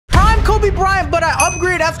Kobe Bryant, but I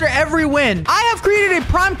upgrade after every win. I have created a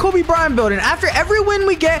prime Kobe Bryant build, and after every win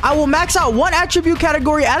we get, I will max out one attribute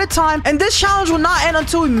category at a time, and this challenge will not end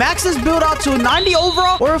until we max this build out to a 90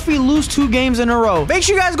 overall, or if we lose 2 games in a row. Make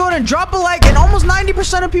sure you guys go ahead and drop a like, and almost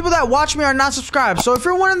 90% of people that watch me are not subscribed. So if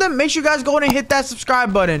you're one of them, make sure you guys go ahead and hit that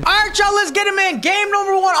subscribe button. All right, y'all, let's get it, man. Game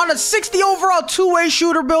number 1 on a 60 overall 2-way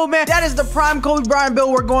shooter build, man. That is the prime Kobe Bryant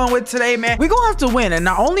build we're going with today, man. We're gonna have to win, and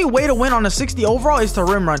the only way to win on a 60 overall is to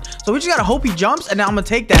rim run. So we just gotta hope he jumps, and then I'm gonna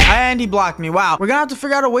take that. And he blocked me. Wow. We're gonna have to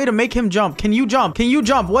figure out a way to make him jump. Can you jump? Can you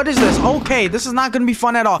jump? What is this? Okay, this is not gonna be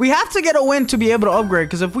fun at all. We have to get a win to be able to upgrade,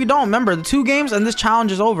 because if we don't, remember, the 2 games and this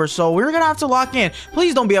challenge is over. So we're gonna have to lock in.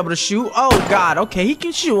 Please don't be able to shoot. Oh god. Okay, he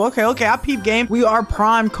can shoot. Okay, I peep game. We are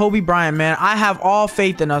prime Kobe Bryant, man. I have all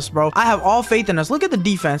faith in us, bro. I have all faith in us. Look at the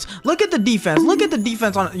defense. Look at the defense. Look at the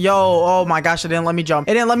defense on. Yo, oh my gosh, it didn't let me jump.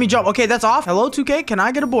 It didn't let me jump. Okay, that's off. Hello, 2K. Can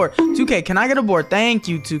I get a board? 2K, can I get a board? Thank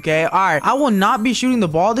you, 2K. All right, I will not be shooting the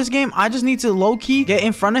ball this game. I just need to low-key get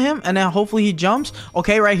in front of him, and then hopefully he jumps.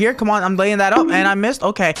 Okay, right here. Come on, I'm laying that up, and I missed.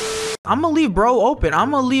 Okay, I'm gonna leave bro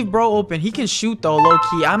open. He can shoot though,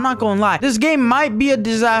 low-key. I'm not gonna lie. This game might be a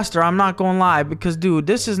disaster. I'm not gonna lie, because dude,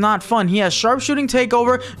 this is not fun. He has sharpshooting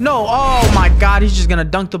takeover. No, oh my god, he's just gonna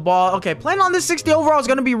dunk the ball. Okay, playing on this 60 overall is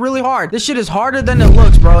gonna be really hard. This shit is harder than it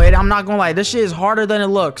looks, bro. I'm not gonna lie. This shit is harder than it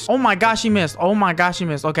looks. Oh my gosh, he missed. Oh my gosh, he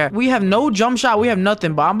missed. Okay, we have no jump shot. We have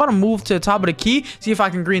nothing, but I'm about to move to the top of the key, see if I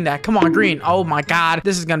can green that. Come on, green. Oh my god,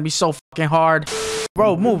 this is gonna be so fucking hard.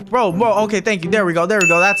 Bro, move, bro. Okay, thank you. There we go.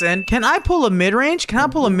 That's in. Can I pull a mid-range?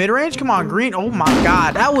 Come on, green. Oh my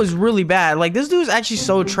god, that was really bad. Like, this dude's actually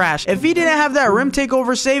so trash. If he didn't have that rim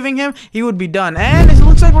takeover saving him, he would be done. And it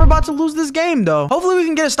looks like we're about to lose this game, though. Hopefully we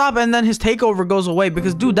can get a stop, and then his takeover goes away,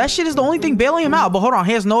 because dude, that shit is the only thing bailing him out. But hold on,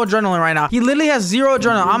 he has no adrenaline right now. He literally has 0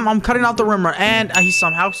 adrenaline. I'm cutting out the rim run, and he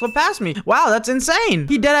somehow slipped past me. Wow, that's insane.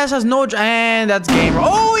 He deadass has no and that's game.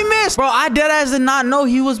 Oh, he missed, bro. I deadass did not know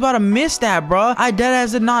he was about to miss that, bro. I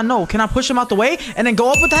deadass did not know. Can I push him out the way and then go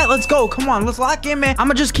up with that? Let's go. Come on, let's lock in, man. I'm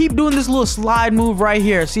gonna just keep doing this little slide move right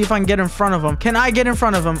here. See if I can get in front of him. Can I get in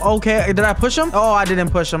front of him? Okay, did I push him? Oh, I didn't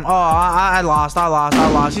push him. Oh, I lost.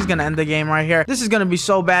 He's gonna end the game right here. This is gonna be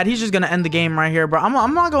so bad. He's just gonna end the game right here, bro.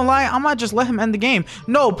 I'm not gonna lie. I might just let him end the game.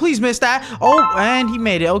 No, please miss that. Oh, and he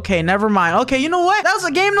made it. Okay, never mind. Okay, you know what? That was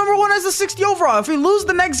a game number 1 as a 60 overall. If we lose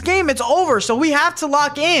the next game, it's over. So we have to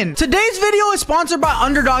lock in. Today's video is sponsored by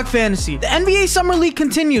Underdog Fantasy. The NBA Summer League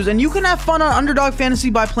continues, and you can have fun on Underdog Fantasy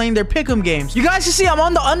by playing their pick'em games. You guys can see I'm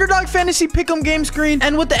on the Underdog Fantasy pick'em game screen,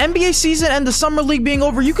 and with the NBA season and the Summer League being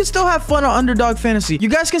over, you can still have fun on Underdog Fantasy. You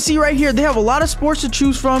guys can see right here, they have a lot of sports to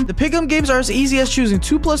choose from. The pick'em games are as easy as choosing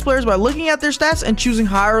 2+ players by looking at their stats and choosing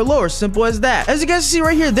higher or lower. Simple as that. As you guys can see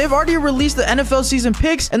right here, they've already released the NFL season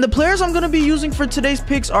picks, and the players I'm going to be using for today's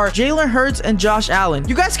picks are Jalen Hurts and Josh Allen.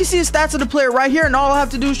 You guys can see the stats of the player right here, and all I have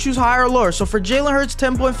to do is choose higher or lower. So for Jalen Hurts,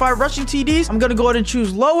 10.5 rushing TDs, I'm going to go ahead and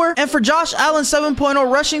choose lower. And for Josh Allen,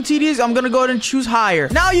 7.0 rushing TDs, I'm going to go ahead and choose higher.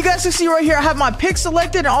 Now you guys can see right here, I have my pick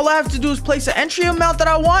selected, and all I have to do is place the entry amount that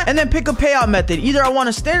I want, and then pick a payout method. Either I want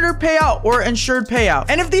a standard payout or insured payout.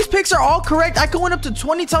 And if these picks are all correct, I can win up to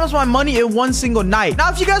 20 times my money in one single night.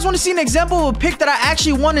 Now, if you guys want to see an example of a pick that I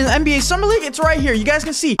actually won in the NBA Summer League, it's right here. You guys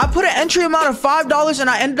can see I put an entry amount of $5, and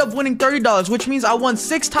I ended up winning $30, which means I won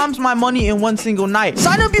 6 times my money in one single night.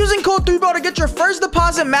 Sign up using code ThreeBall to get your first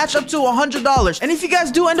deposit match up to $100. And if you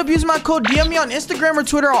guys do end up using my code, DM me on Instagram or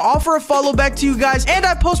Twitter. I'll offer a follow back to you guys, and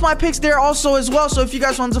I post my picks there also as well. So if you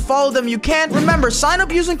guys want to follow them, you can. Remember, sign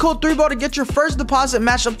up using code ThreeBall to get your first deposit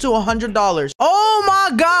match up to $100. Oh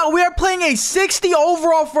my god, we are playing a 60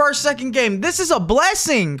 overall for our second game. This is a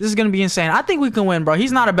blessing. This is gonna be insane. I think we can win, bro.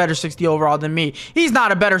 He's not a better 60 overall than me.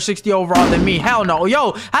 Hell no.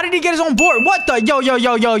 Yo, how did he get his own board? What the?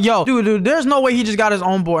 Yo. Dude, there's no way he just got his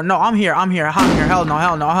own board. No, I'm here. Hell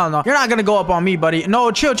no. You're not gonna go up on me, buddy.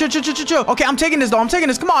 No, chill. Okay, I'm taking this though.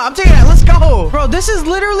 Come on, I'm taking it. Let's go. Bro, this is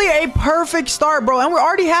literally a perfect start, bro. And we're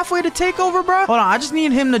already halfway to takeover, bro. Hold on, I just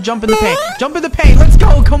need him to jump in the paint. Let's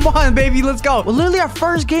go. Come on, baby. Let's go. Well, literally our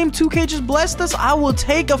first game, 2K just blessed us. I will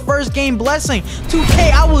take a first game blessing.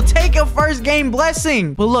 2K, I will take a first game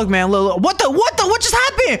blessing. But look, man, look. What just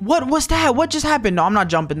happened? What's that? What just happened? No, I'm not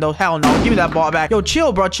jumping though. Hell no. Give me that ball back. Yo,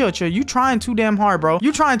 chill, bro. Chill. You trying too damn hard, bro.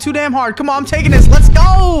 Come on, I'm taking this. Let's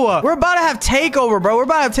go. We're about to have takeover, bro.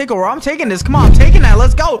 I'm taking this. Come on, I'm taking looking at.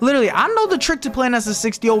 Let's go. Literally, I know the trick to playing as a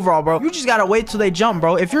 60 overall, bro. You just gotta wait till they jump,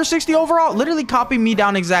 bro. If you're 60 overall, literally copy me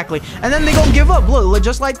down exactly. And then they gonna give up. Look,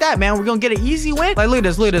 just like that, man. We're gonna get an easy win. Like, look at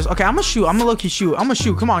this, look at this. Okay, I'm gonna shoot. I'm gonna low-key shoot. I'm gonna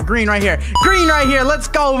shoot. Come on, green right here. Green right here. Let's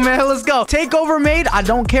go, man. Let's go. Takeover made. I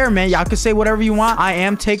don't care, man. Y'all can say whatever you want. I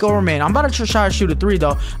am takeover made. I'm about to try to shoot a 3,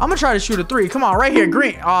 though. I'm gonna try to shoot a 3. Come on, right here.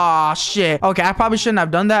 Green. Oh, shit. Okay, I probably shouldn't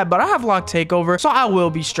have done that, but I have locked takeover, so I will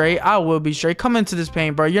be straight. I will be straight. Come into this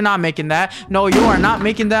paint, bro. You're not making that. No, you are not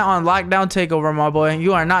making that on lockdown takeover, my boy.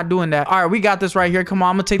 You are not doing that. All right, we got this right here. Come on,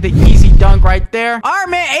 I'm gonna take the easy dunk right there. All right,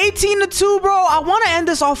 man. 18-2, bro. I want to end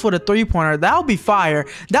this off with a 3-pointer. That would be fire.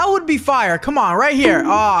 That would be fire. Come on, right here.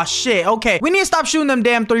 Oh, shit. Okay, we need to stop shooting them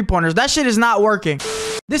damn 3-pointers. That shit is not working.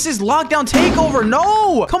 This is lockdown takeover.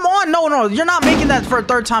 No, come on. No, you're not making that for a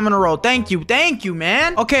 3rd time in a row. Thank you,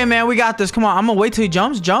 man. Okay, man, we got this. Come on, I'm gonna wait till he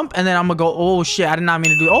jump, and then I'm gonna go. Oh shit, I did not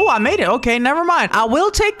mean to do. Oh, I made it. Okay, never mind. I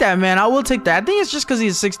will take that, man. I will take that. I think it's just because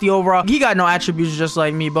he's 60 overall. He got no attributes just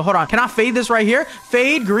like me. But hold on, can I fade this right here?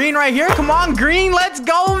 Fade green right here. Come on, green. Let's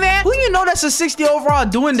go, man. Who you know that's a 60 overall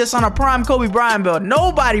doing this on a prime Kobe Bryant build?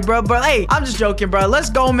 Nobody, bro. But hey, I'm just joking, bro. Let's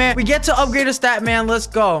go, man. We get to upgrade a stat, man. Let's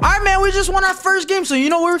go. All right, man. We just won our first game, so you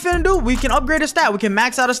know what we're finna do? We can upgrade a stat. We can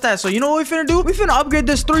max out a stat. So you know what we finna do? We finna upgrade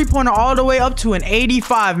this 3-pointer all the way up to an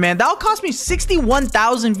 85, man. That'll cost me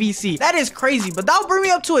 61,000 VC. That is crazy, but that'll bring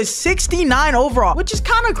me up to a 69 overall, which is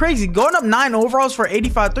kind of crazy. Going up 9 overalls for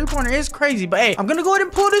 85 3-pointer is crazy, but hey, I'm gonna go ahead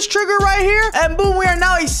and pull this trigger right here, and boom, we are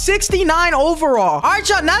now a 69 overall. All right,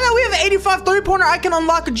 y'all, now that we have an 85 3-pointer, I can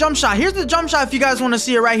unlock a jump shot. Here's the jump shot if you guys want to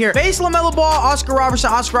see it right here. Base LaMelo Ball, Oscar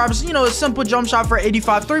Robertson, you know, a simple jump shot for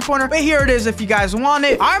 85 3-pointer, but here it is if you guys want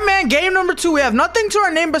it. All right, man, game number 2. We have nothing to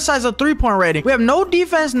our name besides a 3-point rating. We have no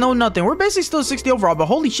defense, no nothing. We're basically still 60 overall, but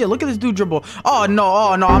holy shit, look at this dude dribble. Oh no,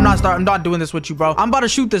 I'm not doing this with you, bro. I'm about to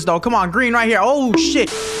shoot this though. Come on, green right here. Oh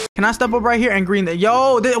shit. Can I step up right here and green that?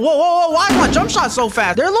 Yo, whoa, why is my jump shot so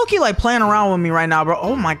fast? They're low-key like playing around with me right now, bro.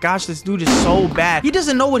 Oh my gosh, this dude is so bad. He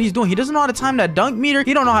doesn't know what he's doing. He doesn't know how to time that dunk meter.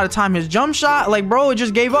 He don't know how to time his jump shot. Like, bro, it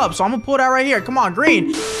just gave up. So I'm gonna pull that right here. Come on,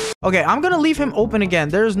 green. Okay, I'm gonna leave him open again.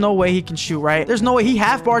 There's no way he can shoot, right? There's no way. He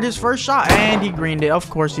half-barred his first shot, and he greened it. Of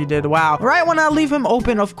course he did. Wow. Right when I leave him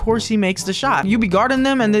open, of course he makes the shot. You be guarding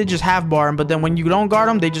them, and they just half-bar him, but then when you don't guard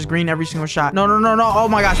them, they just green every single shot. No. Oh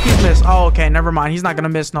my gosh, please miss. Oh, okay, never mind. He's not gonna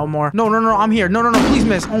miss no more. No, I'm here. No, please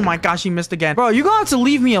miss. Oh my gosh, he missed again. Bro, you're gonna have to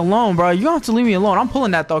leave me alone, bro. You're gonna have to leave me alone. I'm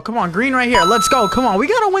pulling that, though. Come on, green right here. Let's go. Come on. We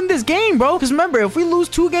gotta win this game, bro. Because remember, if we lose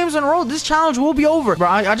 2 games in a row, this challenge will be over. Bro,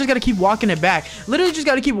 I just gotta keep walking it back. Literally just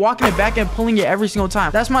gotta keep walking it back and pulling it every single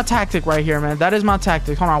time. That's my tactic right here, man. That is my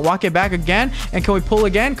tactic. Come on, walk it back again. And can we pull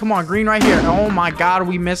again? Come on, green right here. Oh my god,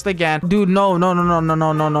 we missed again. Dude, no.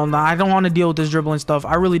 I don't want to deal with this dribbling stuff.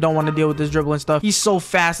 I really don't want to deal with this dribbling stuff. He's so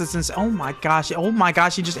fast. It's insane. Oh my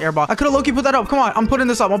gosh, he just airballed. I could have low-key put that up. Come on, I'm putting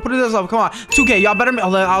this up. Come on, 2K, y'all better.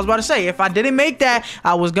 I was about to say, if I didn't make that,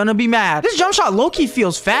 I was gonna be mad. This jump shot low-key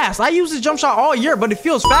feels fast. I use this jump shot all year, but it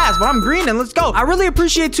feels fast. But I'm green, and let's go. I really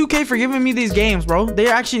appreciate 2K for giving me these games, bro.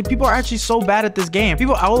 People are actually so bad at this game.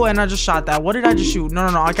 Oh, and I just shot that. What did I just shoot? No,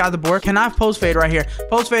 I got the board. Can I post fade right here?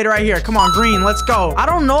 Post fade right here. Come on, green. Let's go. I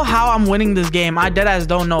don't know how I'm winning this game. I deadass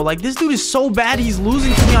don't know. Like, this dude is so bad. He's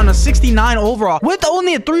losing to me on a 69 overall with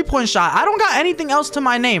only a 3-point shot. I don't got anything else to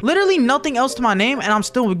my name. Literally nothing else to my name, and I'm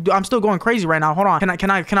still going crazy right now. Hold on. Can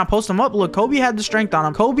I post him up? Look, Kobe had the strength on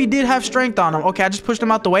him. Kobe did have strength on him. Okay, I just pushed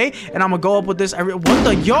him out the way, and I'm gonna go up with this. What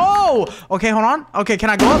the yo? Okay, hold on. Okay, can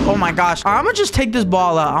I go up? Oh my gosh. All right, I'm gonna just take this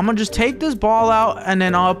ball out. And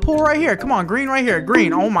then pull right here. Come on, green right here.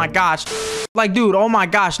 Green. Oh my gosh. Like, dude, oh my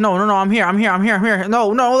gosh. No, I'm here. No,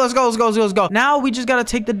 let's go. Now we just gotta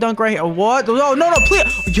take the dunk right here. What? No,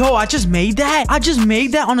 please. Yo, I just made that.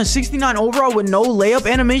 On a 69 overall with no layup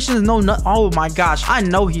animations. Oh my gosh. I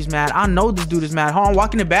know he's mad. I know this dude is mad. Hold on,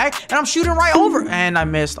 walking it back, and I'm shooting right over. And I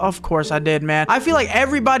missed. Of course I did, man. I feel like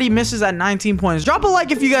everybody misses at 19 points. Drop a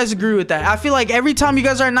like if you guys agree with that. I feel like every time you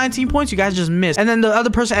guys are at 19 points, you guys just miss. And then the other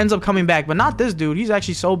person ends up coming back. But not this dude. He's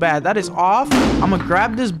actually so bad. That is off. I'm gonna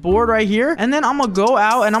grab this board right here, and then I'm gonna go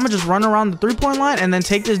out, and I'm gonna just run around the 3-point line, and then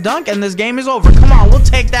take this dunk, and this game is over. Come on, we'll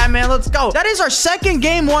take that, man. Let's go. That is our second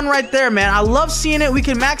game won right there, man. I love seeing it. We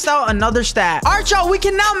can max out another stat. All right, y'all, we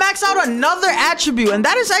can now max out another attribute, and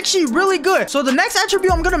that is actually really good. So the next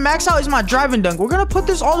attribute I'm gonna max out is my driving dunk. We're gonna put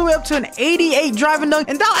this all the way up to an 88 driving dunk,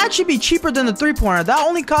 and that'll actually be cheaper than the 3-pointer. That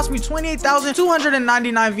only cost me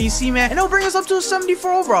 28,299 VC, man, and it'll bring us up to a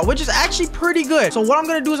 74 overall, which is actually pretty good. So what I'm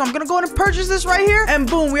gonna do is I'm gonna go ahead and purchase this right here, and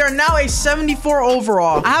boom, we are now a 74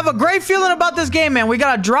 overall. I have a great feeling about this game, man. We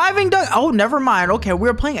got a driving dunk. Oh, never mind. Okay, Okay,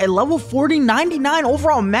 we're playing a level 40, 99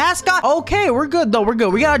 overall mascot. Okay, we're good though. We're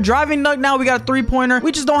good. We got a driving dunk now. We got a 3-pointer.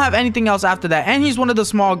 We just don't have anything else after that. And he's one of the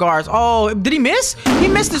small guards. Oh, did he miss? He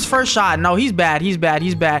missed his first shot. No, he's bad. He's bad.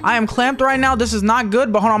 He's bad. I am clamped right now. This is not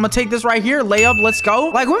good, but hold on. I'm gonna take this right here. Layup. Let's go.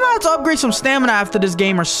 Like, we might have to upgrade some stamina after this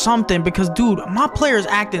game or something, because dude, my player is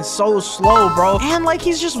acting so slow, bro. And like,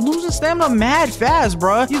 he's just losing stamina mad fast,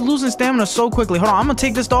 bro. He's losing stamina so quickly. Hold on. I'm gonna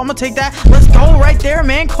take this though. I'm gonna take that. Let's go right there,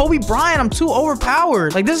 man. Kobe Bryant. I'm too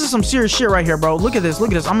overpowered. Like, this is some serious shit right here, bro. Look at this.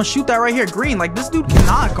 Look at this. I'm gonna shoot that right here. Green. Like, this dude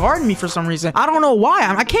cannot guard me for some reason. I don't know why.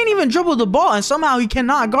 I can't even dribble the ball, and somehow he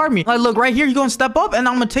cannot guard me. Like, look right here. He's gonna step up, and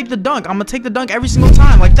I'm gonna take the dunk. I'm gonna take the dunk every single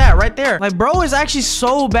time, like that, right there. Like, bro is actually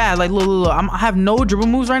so bad. Like, look. I have no dribble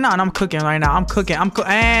moves right now, and I'm cooking right now. I'm cooking.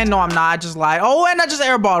 And no, I'm not. I just lied. Oh, and I just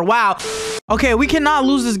airballed. Wow. Okay, we cannot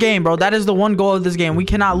lose this game, bro. That is the one goal of this game. We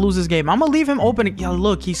cannot lose this game. I'm gonna leave him open. Yeah,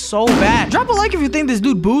 look, he's so bad. Drop a like if you think this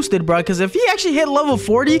dude boosted, bro, because if he actually hit level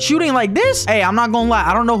 40 shooting like this, hey, I'm not gonna lie.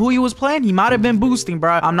 I don't know who he was playing. He might have been boosting,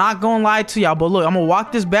 bro. I'm not gonna lie to y'all, but look, I'm gonna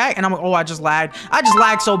walk this back, and oh, I just lagged. I just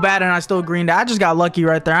lagged so bad, and I still greened it. I just got lucky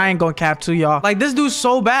right there. I ain't gonna cap to y'all. Like, this dude's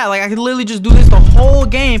so bad. Like, I could literally just do this the whole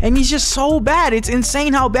game, and he's just so bad. It's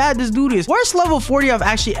insane how bad this dude is. Worst level 40 I've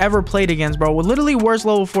actually ever played against, bro. Literally worst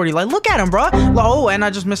level 40. Like, look at him, bro. Oh, and I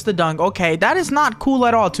just missed the dunk. Okay, that is not cool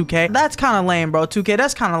at all, 2K. That's kind of lame, bro. 2K,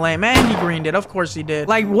 that's kind of lame. Man, he greened it. Of course he did.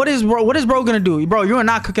 Like, what is bro gonna do? Bro, you are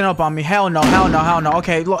not cooking up on me. Hell no. Hell no. Hell no.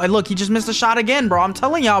 Okay, look, he just missed a shot again, bro. I'm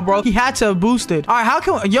telling y'all, bro. He had to have boosted. All right, how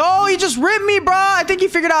can... Yo, he just ripped me, bro. I think he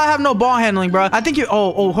figured out I have no ball handling, bro. I think he...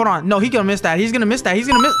 Oh, hold on. No, he gonna miss that. He's gonna miss that. He's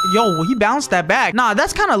gonna miss... Yo, he bounced that back. Nah,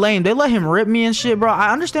 that's kind of lame. They let him rip me and shit, bro.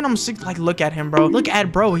 I understand I'm sick. Like, look at him, bro. Look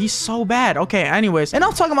at bro. He's so bad. Okay, anyways. And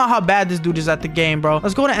I'm talking about how bad this dude is at the game, bro.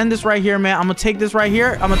 Let's go to end this right here, man. I'm gonna take this right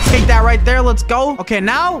here. I'm gonna take that right there. Let's go. Okay,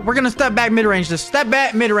 now we're gonna step back mid-range. Just step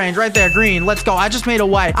back mid-range right there. Green. Let's go. I just made a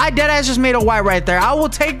white. I deadass just made a white right there. I will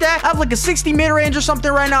take that. I have like a 60 mid-range or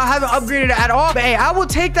something right now. I haven't upgraded it at all. But hey, I will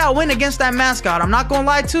take that win against that mascot. I'm not gonna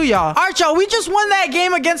lie to y'all. All right, y'all. We just won that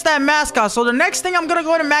game against that mascot. So the next thing I'm gonna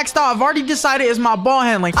go to max out, I've already decided, is my ball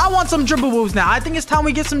handling. I want some dribble moves now. I think it's time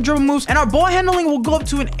we get some dribble moves, and our ball handling will go up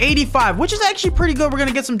to an 85, which is actually pretty good. We're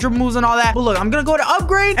gonna get some dribble moves and all that. But look, I'm gonna go to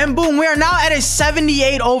upgrade, and boom, we are now at a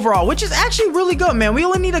 78 overall, which is actually really good, man. We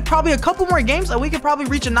only need probably a couple more games, and we could probably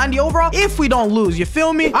reach a 90 overall if we don't lose. You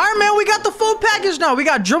feel me? All right, man, we got the full package now. We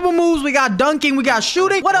got dribble moves, we got dunking, we got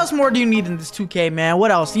shooting. What else more do you need in this 2K, man?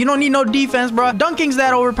 What else? You don't need no defense, bro. Dunking's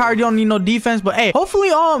that overpowered. You don't need no defense. But hey,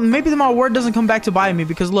 hopefully, maybe my word doesn't come back to bite me,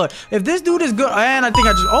 because look, if this dude is good, and I think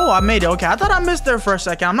I just... Oh, I made it. Okay, I thought I missed there for a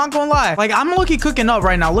second. I'm not gonna lie. Like, I'm low-key cooking up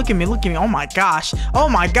right now. Look at me. Look at me. Oh my gosh. Oh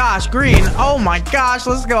my gosh. Green. Oh my gosh.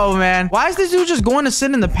 Let's go, man. Why is this dude just going to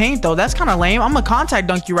sit in the paint, though? That's kind of lame. I'm gonna contact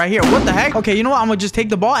dunk you right here. What the heck? Okay, you know what? I'm gonna just take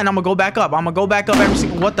the ball, and I'm gonna go back up. I'm gonna go back up every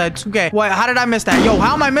single... What the... 2K. What? How did I miss that? Yo,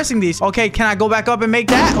 how am I missing these? Okay, can I go back up and make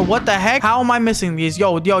that? Or what the heck? How am I missing these?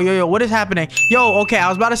 Yo, what is happening? Yo, okay, I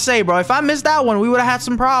was about to say, bro, if I missed that one, we would have had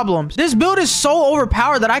some problems. This build is so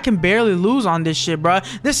overpowered that I can barely lose on this shit, bro.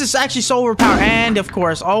 This is actually so overpowered. And of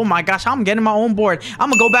course, oh my gosh, I'm getting my own board. I'm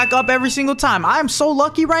gonna go back up every single time. I'm so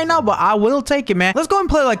lucky right now, but I will take it, man. Let's go and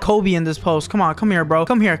play like Kobe in this post. Come on, come here, bro.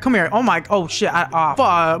 Come here. Oh shit.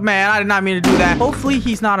 Fuck, man, I did not mean to do that. Hopefully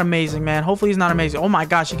he's not amazing, man. Hopefully he's not amazing. Oh my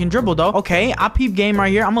gosh, he can dribble though. Okay, I peep game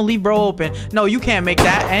right here. I'm gonna leave bro open. No, you can't make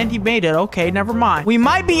that. And he made it. Okay, never mind. We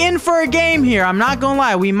might be in for a game here. I'm not gonna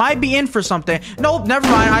lie. We might be in for something. Nope, never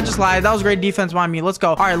mind. I just lied. That was great defense by me. Let's go.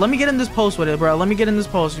 All right, let me get in this post with it, bro. Let me get in this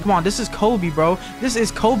post. Come on, this is Kobe, bro. This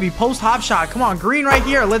is Kobe. Post hop shot. Come on, green right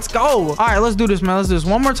here. Let's go. All right, let's do this, man. Let's do this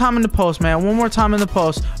one more time in the post, man. One more time in the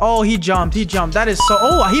post. Oh, he jumped. That is so...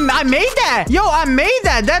 Oh, I made that. Yo, I made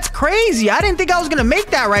that. That's crazy. I didn't think I was gonna make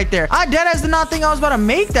that right there. I deadass did not think I was about to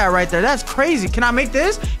make that right there. That's crazy. Can I make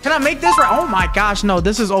this? Can I make this right? Oh my gosh, no.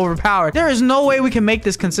 This is overpowered. There is no way we can make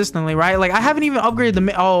this consistently, right? Like, I haven't even upgraded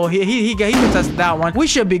the... Oh, he contested that one. We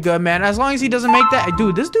should be good, man. As long as he doesn't make that...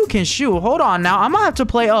 Dude, this dude can shoot. Hold on now. I'm gonna have to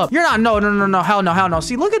play up. You're not... No. Hell no.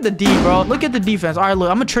 See, look at the D, bro. Look at the defense. All right, look.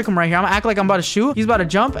 I'm gonna trick him right here. I'm gonna act like I'm about to shoot. He's about to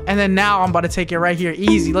jump. And then now I'm about to take it right here.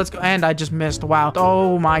 Easy. Let's go. And I just missed. Wow.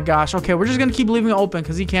 Oh my gosh. Okay, we're just gonna keep leaving it open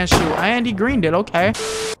because he can't shoot. And he greened it. Okay.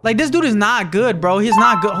 Like, this dude is not good, bro. He's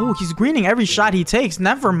not good. Oh, he's greening every shot he takes.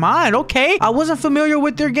 Never mind. Okay. I wasn't familiar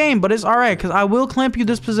with their game, but it's all right because I will clamp you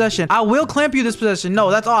this possession. No,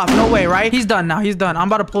 that's off. No way, right? He's done now. He's done. I'm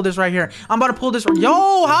about to pull this right here.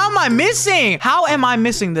 Yo, how am I missing? How am I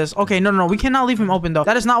missing this? Okay, no. We cannot leave him open, though.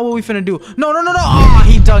 That is not what we finna do. No. Oh,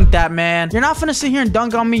 he dunked that, man. You're not finna sit here and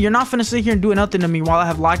dunk on me. You're not finna sit here and do nothing to me while I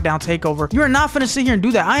have lockdown takeover. You're not finna sit here and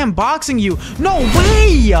do that. I am boxing you. No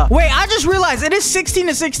way. Wait, I just realized it is 16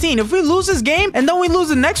 to 16. If we we lose this game and then we lose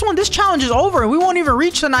the next one, this challenge is over and we won't even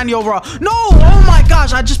reach the 90 overall. No, oh my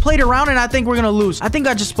gosh, I just played around and I think we're gonna lose. I think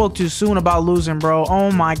I just spoke too soon about losing, bro.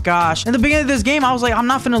 Oh my gosh. In the beginning of this game, I was like, I'm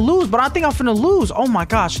not finna lose, but I think I'm finna lose. Oh my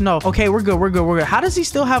gosh, no. Okay, we're good, we're good, we're good. How does he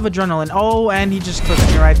still have adrenaline? Oh, and he just cooked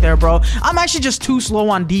me right there, bro. I'm actually just too slow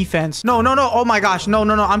on defense. No, no, no. Oh my gosh. No,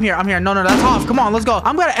 no, no. I'm here. I'm here. No, no, that's off. Come on, let's go.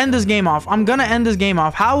 I'm gonna end this game off. I'm gonna end this game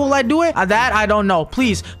off. How will I do it? That I don't know.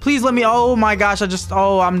 Please, please let me. Oh my gosh.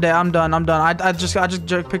 I'm dead. I'm done. I'm done. I just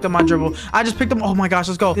picked up my dribble. I just picked up. Oh my gosh.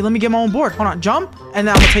 Let's go. Hey, let me get my own board. Hold on. Jump. And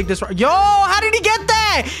then I'm gonna take this. Yo, how did he get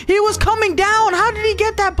that? He was coming down. How did he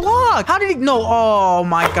get that block? How did he? No. Oh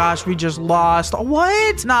my gosh. We just lost.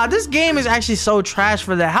 What? Nah, this game is actually so trash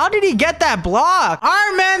for that. How did he get that block? All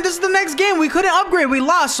right, man. This is the next game. We couldn't upgrade. We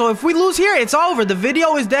lost. So if we lose here, it's over. The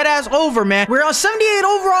video is dead ass over, man. We're on 78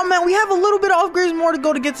 overall, man. We have a little bit of upgrades more to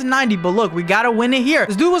go to get to 90. But look, we gotta win it here.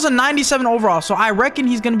 This dude was a 97 overall. So I reckon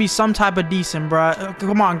he's gonna be some type of decent, bro.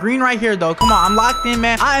 Come on. Green right here, though. Come on. I'm locked in,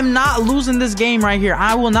 man. I am not losing this game right here.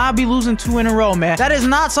 I will not be losing 2 in a row, man. That is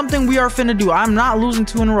not something we are finna do. I'm not losing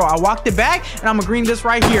 2 in a row. I walked it back and I'm gonna green this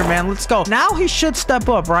right here, man. Let's go. Now he should step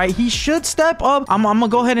up, right? He should step up. I'm gonna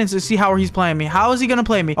go ahead and see how he's playing me. How is he gonna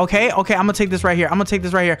play me? Okay, okay. I'm gonna take this right here. I'm gonna take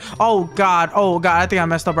this right here. Oh god. Oh god. I think I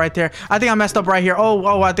messed up right there. I think I messed up right here.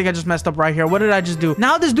 Oh, I think I just messed up right here. What did I just do?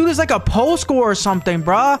 Now this dude is like a post scorer or something,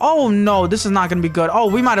 bruh. Oh no, this is not gonna be good. Oh,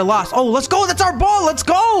 we might have lost. Oh, let's go. That's our ball. Let's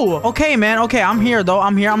go. Okay, man. Okay, I'm here though.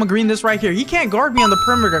 I'm here. I'm gonna green this right here. He can't guard me on the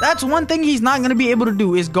perimeter. That's one thing he's not gonna be able to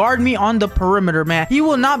do is guard me on the perimeter, man. He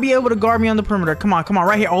will not be able to guard me on the perimeter. Come on, come on,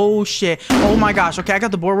 right here. Oh shit. Oh my gosh. Okay, I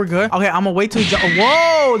got the board. We're good. Okay, I'm gonna wait till he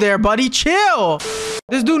whoa there, buddy. Chill.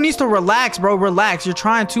 This dude needs to relax, bro. Relax. You're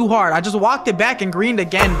trying too hard. I just walked it back and greened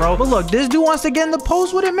again, bro. But look, this dude wants to get in the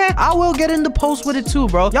post with it, man. I will get in the post with it too,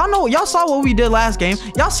 bro. Y'all know, y'all saw what we did last game.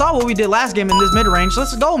 Y'all saw what we did last game in this mid-range.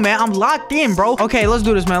 Let's go, man. I'm locked in, bro. Okay, let's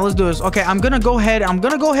do this, man. Let's do this. Okay, I'm gonna go ahead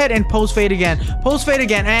and post fade again. Post fade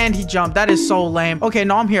again, and he jumped. That is so lame. Okay,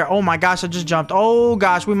 no, I'm here. Oh my gosh, I just jumped. Oh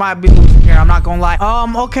gosh, we might be losing here. I'm not gonna lie.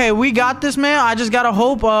 Okay, we got this, man. I just gotta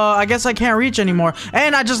hope. I guess I can't reach anymore.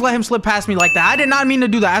 And I just let him slip past me like that. I did not mean to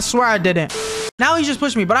do that. I swear I didn't. Now he just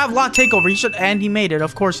pushed me, but I have lock takeover. He should, and he made it.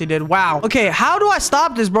 Of course he did. Wow. Okay, how do I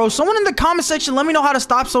stop this, bro? Someone in the comment section, let me know how to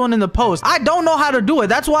stop someone in the post. I don't know how to do it.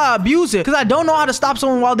 That's why I abuse it, because I don't know how to stop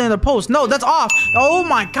someone while they're in the post. No, that's off. Oh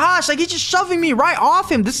my gosh, like he's just shoving me right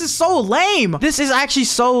off him. This is so lame. This is actually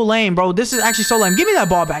so lame, bro. This is actually so lame. Give me that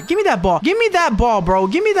ball back. Give me that ball. Give me that ball, bro.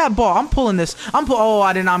 Give me that ball. I'm pulling this. Oh,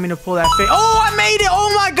 I did not mean to pull that fade. Oh, I made it.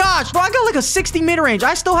 Oh my gosh, bro. I got like a 60 mid-range.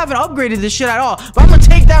 I still haven't upgraded this shit at all, but I'm gonna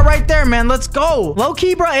take that right there, man. Let's go. Low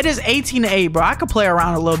key, bro. It is 18-8, bro. I could play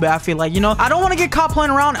around a little bit. I feel like, you know, I don't want to get caught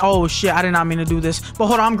playing around. Oh shit, I did not mean to do this. But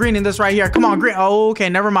hold on, I'm greening this right here. Come on, green. Oh, okay,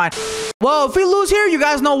 never mind. Well, if we lose here, you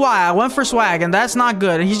guys know why. I went for swag, and that's not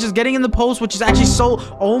good. And he's just getting in the post, which is actually so...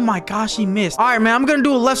 Oh my gosh, he missed. All right, man, I'm gonna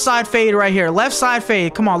do a left side fade right here. Left side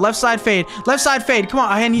fade. Come on, left side fade. Left side fade. Come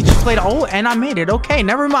on, and he just played... Oh, and I made it. Okay,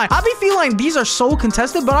 never mind. I be feeling like these are so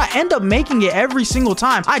contested, but I end up making it every single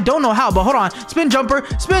time. I don't know how, but hold on. Spin jumper.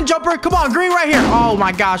 Spin jumper. Come on, green right here. Oh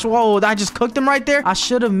my gosh. Whoa, I just cooked him right there. I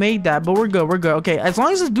should have made that, but we're good. We're good. Okay, as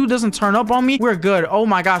long as this dude doesn't turn up on me, we're good. Oh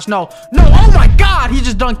my gosh, no. No, oh my god, he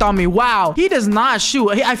just dunked on me. Wow, he does not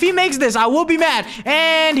shoot. If he makes this, I will be mad.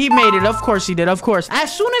 And he made it. Of course he did. Of course.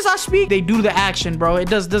 As soon as I speak, they do the action, bro.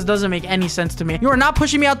 This doesn't make any sense to me. You are not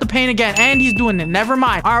pushing me out the paint again. And he's doing it. Never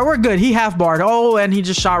mind. All right, we're good. He half barred. Oh, and he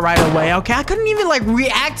just shot right away. Okay, I couldn't even like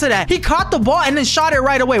react to that. He caught the ball and then shot it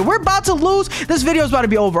right away. We're about to lose. This video is about to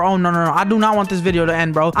be over. Oh, no, no, no. I do not want this video to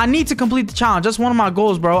end, bro. I need to complete the challenge. That's one of my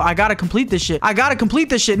goals, bro. I gotta complete this shit. I gotta complete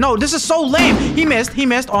this shit. No, this is so lame. He missed. He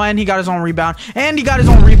missed. Oh, and he got his own rebound. And he got his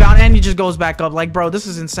own rebound. And he just goes back up. Like, bro, this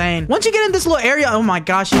is insane. Once you get in this little area, oh my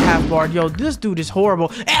gosh, he half barred. Yo, this dude is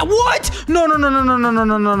horrible. And what? No, no, no, no, no, no, no,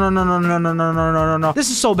 no, no, no, no, no, no, no, no, no, no, no. This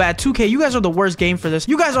is so bad. 2K, you guys are the worst game for this.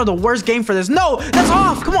 You guys are the worst game for this. No, that's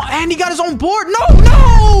off. Come on. And he got his own board. No,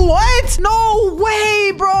 no. What? No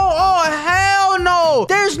way, bro. Oh, hell no.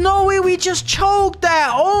 There's no way we just choked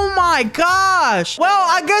that. Oh my gosh. Well,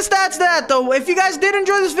 I guess that's that, though. If you guys did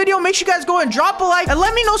enjoy this video, make sure you guys go and drop a like. And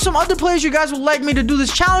let me know some other players you guys would like me to do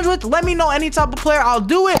this challenge with. Let me know any type of player. I'll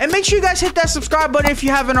do it. And make sure you guys hit that subscribe button if you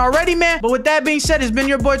haven't already, man. But with that being said, it's been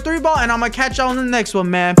your boy 3Ball, and I'm gonna catch y'all in the next one,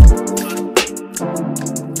 man.